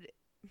 but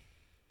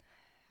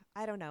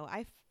I don't know.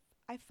 I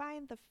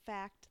find the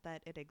fact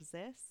that it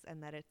exists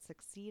and that it's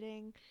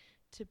succeeding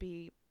to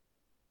be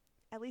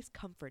at least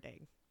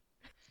comforting.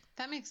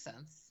 That makes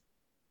sense.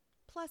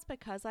 Plus,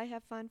 because I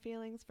have fond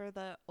feelings for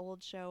the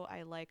old show,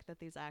 I like that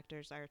these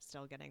actors are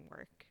still getting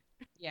work.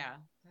 Yeah,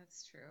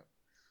 that's true.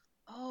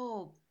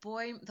 Oh,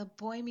 the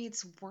Boy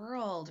Meets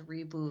World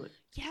reboot.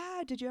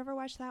 Yeah, did you ever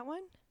watch that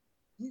one?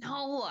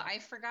 No, I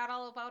forgot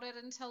all about it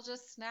until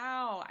just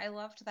now. I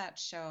loved that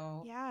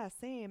show. Yeah,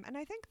 same. And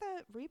I think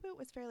the reboot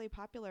was fairly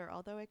popular,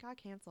 although it got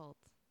canceled.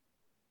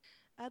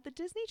 The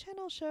Disney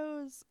Channel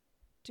shows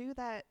do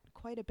that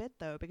quite a bit,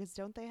 though, because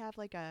don't they have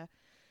like a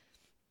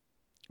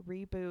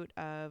reboot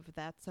of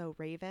That's So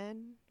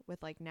Raven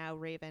with like now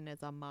Raven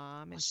is a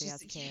mom Well, and she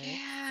has kids?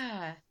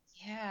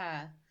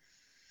 yeah.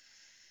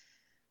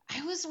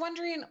 I was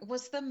wondering,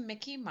 was the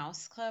Mickey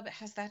Mouse Club,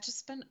 has that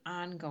just been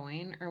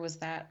ongoing, or was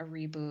that a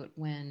reboot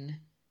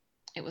when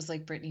it was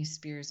like Britney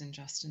Spears and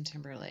Justin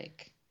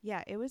Timberlake?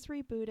 Yeah, it was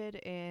rebooted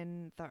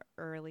in the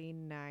early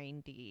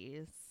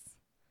 90s.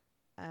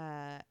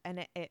 And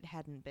it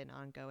hadn't been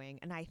ongoing.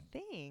 And I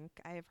think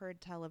I've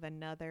heard tell of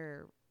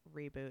another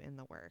reboot in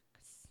the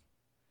works.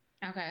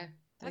 Okay.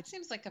 That Which,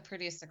 seems like a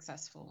pretty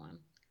successful one.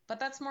 But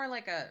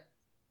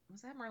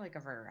was that more like a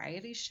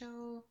variety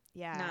show?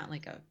 yeah, Not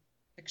like a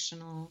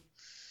fictional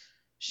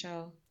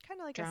show, kind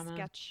of like a drama?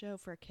 sketch show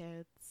for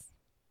kids.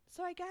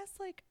 So I guess,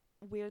 like,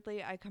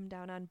 weirdly, I come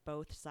down on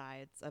both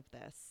sides of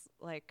this.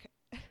 Like,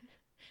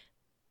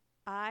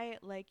 I,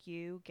 like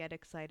you, get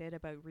excited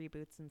about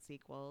reboots and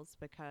sequels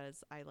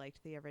because I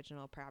liked the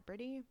original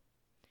property,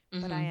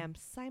 but I Hmm. am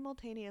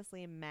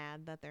simultaneously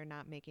mad that they're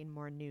not making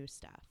more new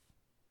stuff.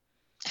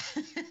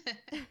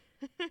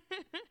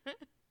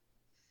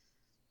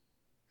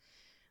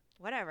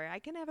 Whatever, I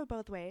can have it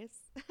both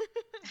ways.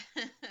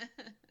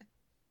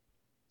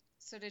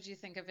 So did you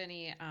think of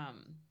any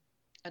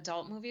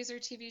adult movies or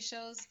TV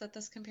shows that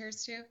this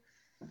compares to?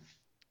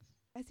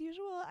 As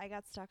usual, I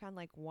got stuck on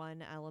like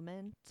one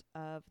element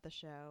of the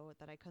show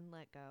that I couldn't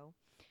let go.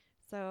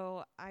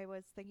 So I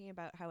was thinking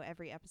about how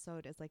every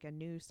episode is like a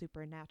new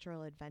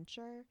supernatural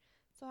adventure.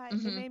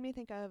 It Hmm. made me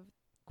think of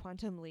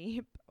Quantum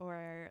Leap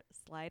or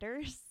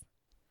Sliders.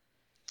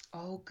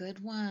 Oh,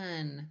 good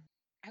one.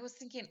 I was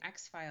thinking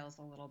X-Files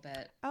a little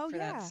bit Oh for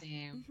that yeah.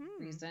 same Mhm.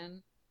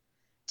 reason.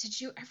 Did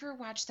you ever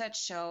watch that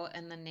show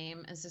and the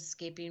name is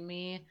escaping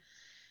me?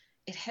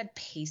 It had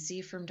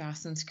Pacey from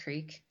Dawson's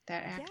Creek,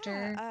 that Yeah,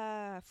 actor.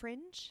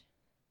 Fringe.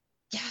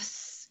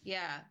 Yes,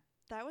 yeah,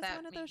 That was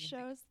one that of made those me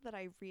think. shows that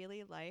I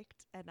really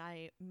liked, and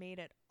I made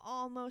it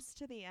almost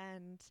to the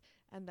end,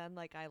 and then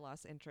like I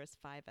lost interest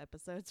 5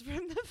 episodes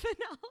from the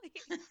finale.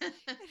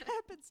 It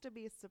happens to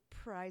be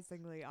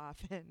surprisingly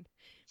often,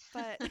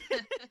 but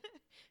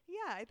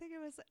yeah, I think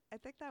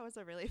that was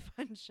a really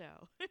fun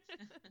show.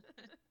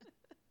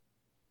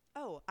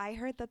 Oh, I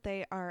heard that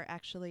they are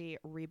actually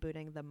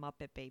rebooting the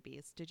Muppet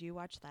Babies. Did you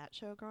watch that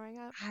show growing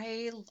up?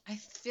 I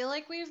feel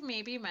like we've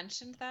maybe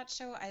mentioned that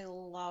show. I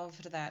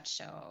loved that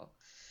show.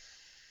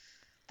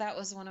 That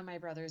was one of my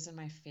brothers and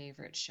my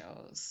favorite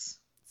shows.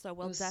 So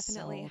It we'll was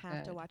definitely so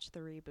have to good. watch the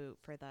reboot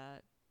for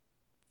the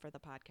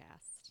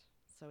podcast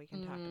so we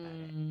can talk about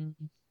it. Mm,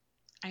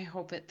 I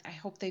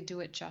hope they do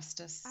it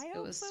justice. I It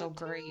hope was so so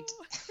great.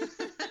 too.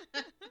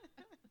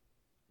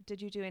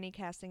 Did you do any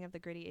casting of the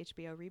gritty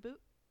HBO reboot?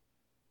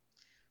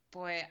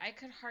 Boy, I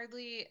could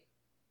hardly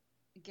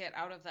get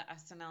out of the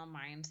SNL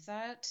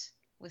mindset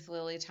with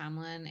Lily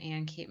Tomlin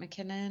and Kate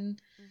McKinnon.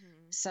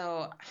 Mm-hmm.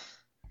 So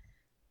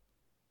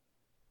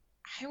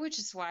I would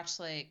just watch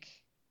like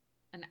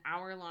an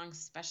hour-long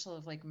special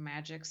of like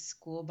Magic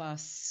School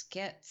Bus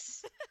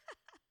skits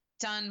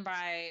done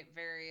by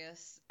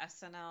various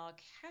SNL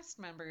cast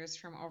members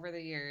from over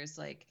the years.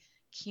 Like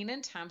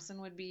Keenan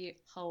Thompson would be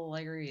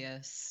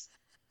hilarious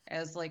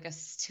as like a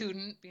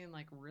student being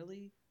like,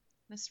 "Really,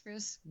 Miss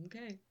Friss?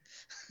 Okay."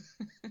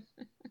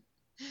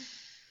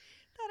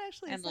 That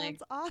actually And like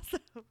sounds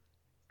awesome.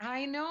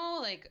 I know,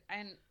 like,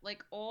 and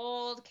like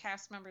old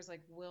cast members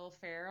like Will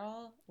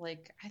Ferrell,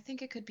 like I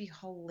think it could be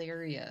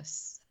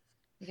hilarious.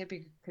 It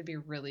could be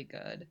really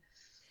good.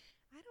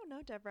 I don't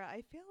know, Deborah.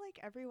 I feel like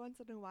every once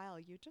in a while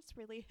you just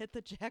really hit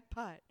the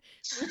jackpot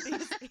with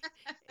these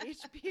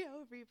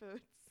HBO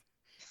reboots.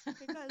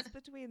 Because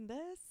between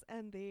this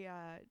and the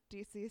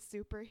DC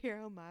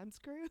Superhero Moms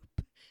group,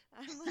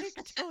 I'm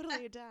like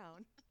totally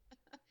down.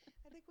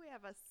 I think we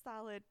have a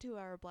solid 2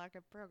 hour block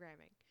of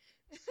programming.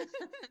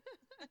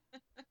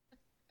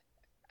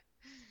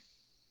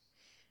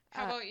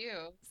 How Uh, about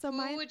you? so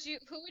mine,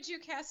 Who would you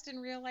cast in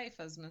real life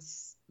as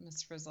Miss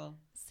Frizzle?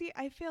 see,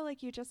 I feel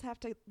like you just have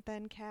to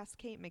then cast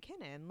Kate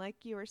McKinnon.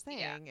 Like you were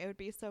Yeah, saying, it would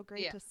be so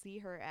great yeah. to see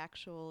her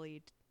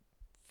actually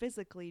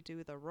physically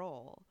do the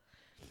role.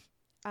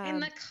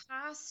 And Um, the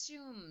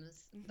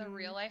costumes, the hmm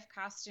real life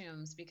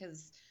costumes,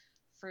 because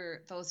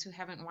for those who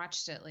haven't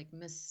watched it, like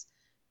Miss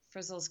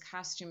Frizzle's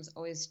costumes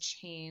always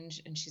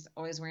change, and she's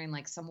always wearing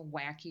like some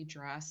wacky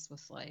dress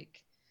with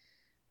like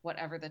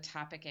whatever the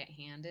topic at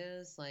hand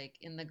is. Like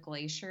in the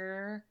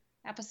glacier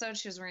episode,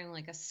 she was wearing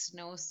like a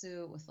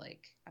snowsuit with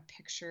like a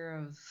picture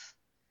of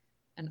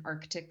an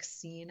Arctic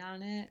scene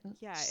on it.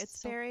 Yeah, it's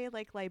So very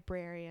like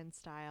librarian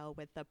style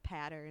with the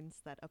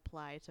patterns that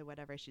apply to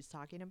whatever she's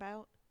talking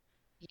about.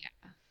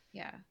 yeah,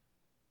 yeah.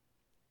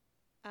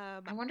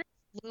 Um, I wonder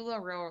if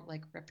LuLaRoe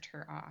like ripped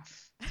her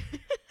off.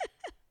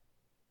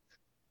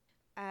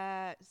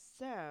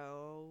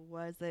 So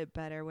was it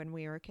better when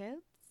we were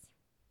kids?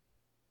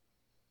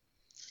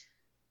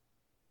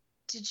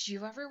 Did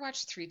you ever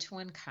watch 3 to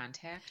 1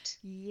 Contact?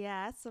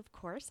 Yes, of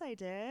course I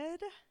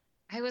did.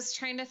 I was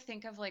trying to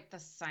think of like the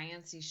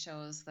sciencey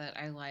shows that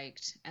I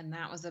liked, and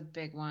that was a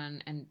big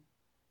one. And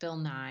Bill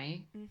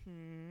Nye.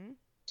 Mm-hmm.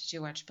 Did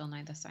you watch Bill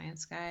Nye the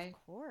Science Of Guy?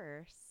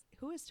 course.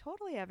 Who is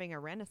totally having a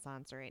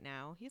renaissance right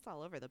now. He's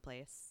all over the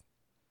place.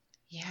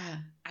 Yeah,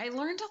 I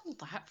learned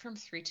a lot from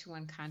 3 to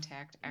 1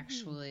 Contact Mm-hmm.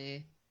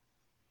 actually.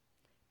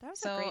 That was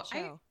a So great I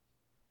show.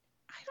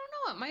 I don't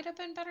know, it might have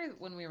been better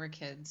when we were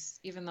kids,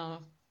 even though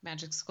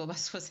Magic School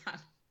Bus was on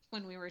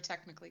when we were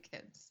technically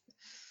kids.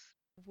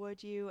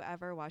 Would you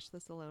ever watch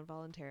this alone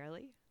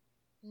voluntarily?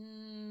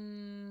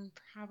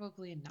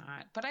 Probably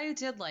not, but I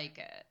did like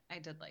it. I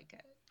did like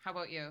it. How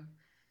about you?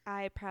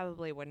 I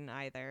probably wouldn't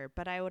either,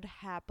 but I would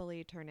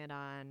happily turn it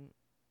on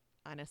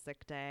a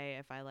sick day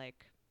if I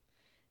like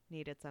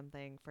needed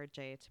something for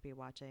Jay to be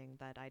watching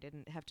that I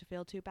didn't have to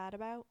feel too bad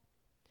about.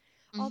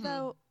 Hmm.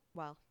 Although,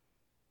 well,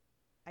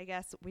 I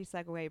guess we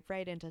segue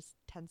right into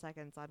 10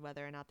 seconds on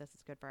whether or not this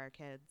is good for our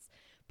kids.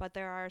 But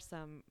there are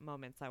some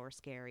moments that were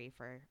scary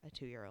for a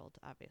 2-year-old,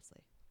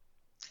 obviously.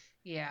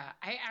 Yeah,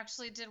 I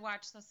actually did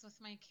watch this with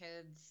my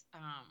kids,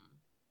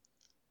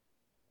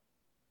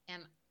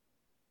 and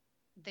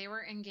they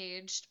were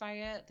engaged by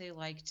it. They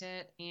liked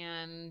it,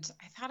 and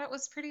I thought it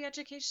was pretty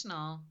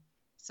educational.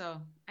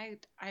 So I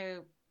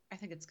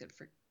think it's good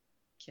for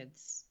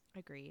kids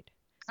Agreed.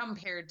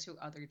 compared to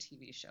other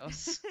TV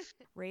shows.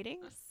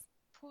 Ratings?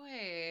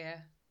 Boy,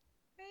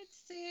 I'd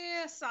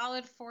say a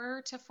solid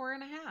 4 to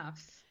 4.5.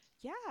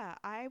 Yeah,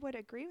 I would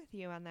agree with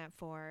you on that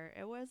 4.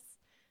 It was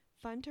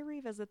fun to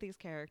revisit these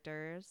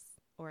characters,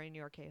 or in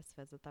your case,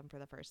 visit them for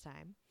the first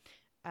time.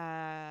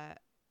 Uh,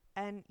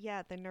 and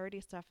yeah, the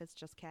nerdy stuff is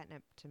just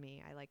catnip to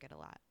me. I like it a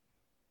lot.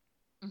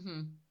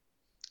 Hmm.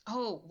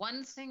 Oh,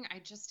 one thing I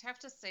just have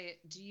to say,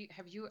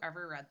 have you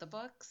ever read the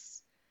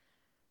books?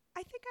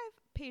 I think I've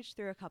paged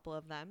through a couple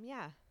of them.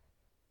 Yeah.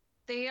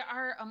 They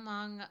are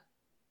among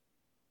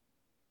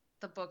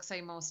the books I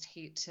most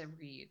hate to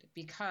read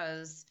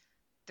because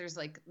there's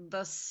like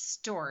the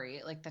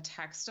story, like the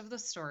text of the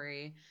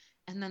story,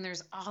 and then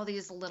there's all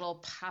these little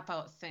pop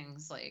out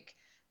things like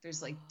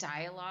there's like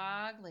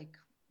dialogue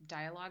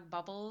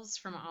bubbles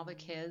from all the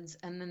Mm-hmm. kids,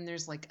 and then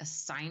there's like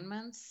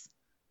assignments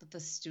that the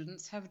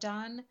students have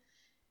done.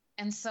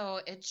 And so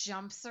it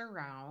jumps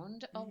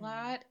around a Mm-hmm.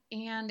 lot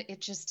and it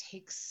just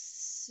takes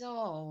so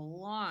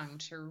long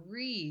to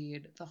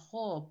read the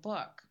whole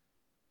book.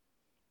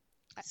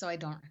 I, So I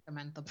don't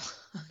recommend the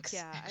books,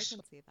 yeah, I can see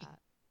actually. that.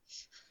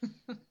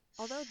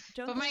 Although,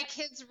 don't But they? my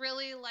kids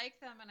really like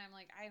them, and I'm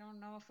like, I don't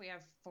know if we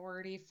have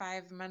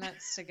 45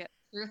 minutes to get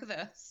through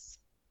this.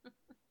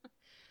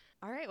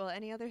 All right. Well,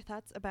 any other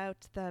thoughts about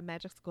the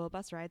Magic School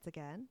Bus rides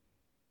again?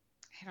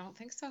 I don't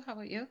think so. How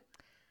about you?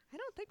 I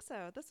don't think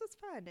so. This was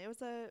fun.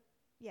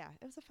 Yeah,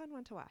 it was a fun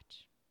one to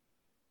watch.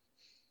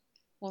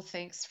 Well,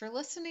 thanks for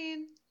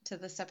listening to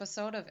this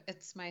episode of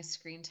It's My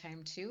Screen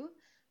Time Too.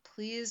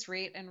 Please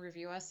rate and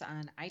review us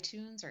on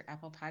iTunes or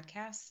Apple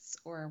Podcasts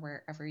or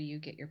wherever you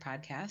get your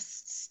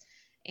podcasts.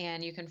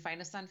 And you can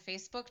find us on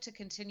Facebook to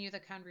continue the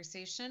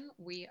conversation.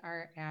 We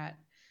are at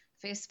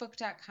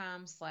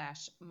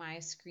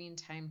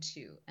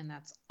facebook.com/myscreentime2. And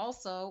that's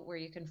also where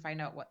you can find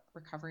out what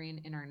we're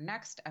covering in our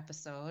next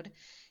episode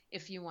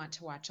if you want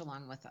to watch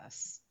along with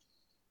us.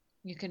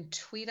 You can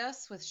tweet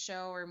us with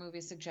show or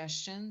movie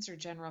suggestions or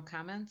general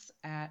comments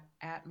at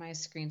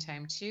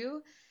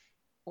myscreentime2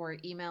 or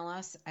email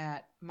us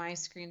at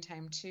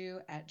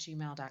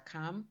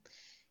myscreentime2@gmail.com.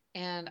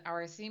 And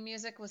our theme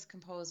music was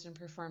composed and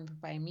performed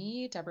by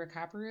me, Deborah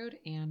Copperrood,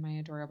 and my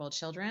adorable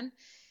children.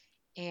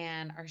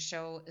 And our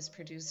show is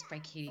produced by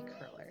Katie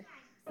Curler.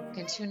 You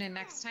can tune in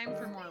next time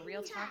for more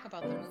real talk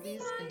about the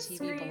movies and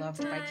TV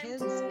beloved by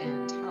kids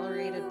and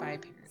tolerated by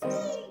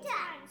parents. Screen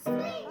time.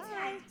 Screen